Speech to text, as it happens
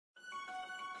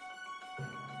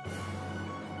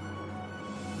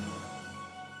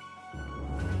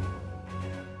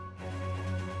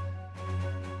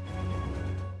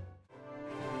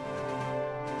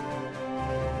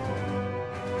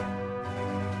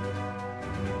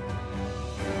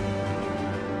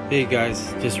Hey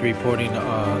guys, just reporting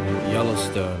on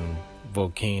Yellowstone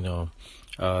volcano.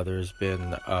 There's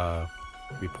been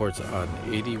reports on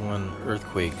 81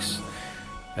 earthquakes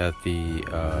at the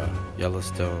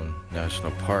Yellowstone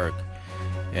National Park,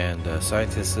 and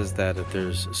scientists says that if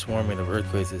there's swarming of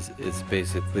earthquakes, it's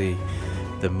basically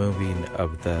the moving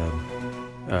of the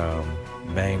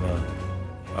magma,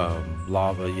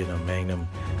 lava, magnum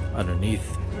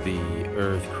underneath the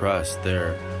earth crust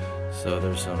there. So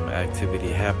there's some activity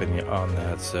happening on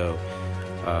that, so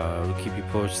we'll keep you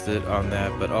posted on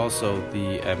that. But also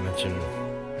I mentioned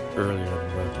earlier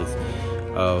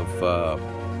of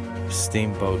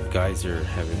Steamboat Geyser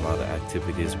having a lot of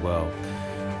activity as well.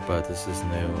 But this is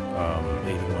new,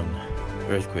 81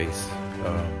 earthquakes,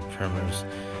 tremors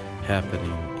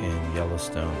happening in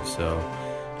Yellowstone. So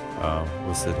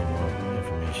we'll send you more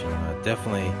information on that.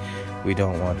 Definitely we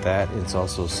don't want that. It's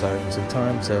also signs and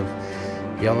times of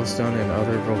Yellowstone and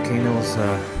other volcanoes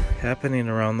happening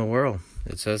around the world.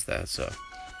 It says that, so.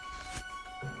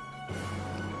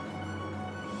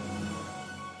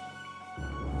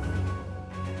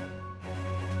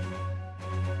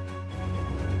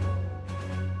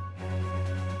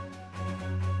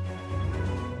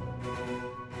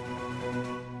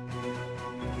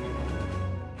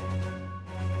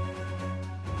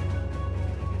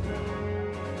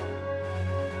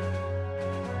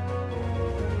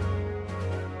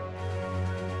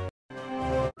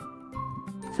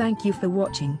 Thank you for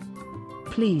watching.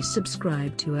 Please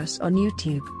subscribe to us on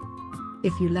YouTube.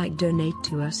 If you like, donate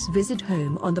to us, visit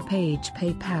home on the page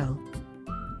PayPal.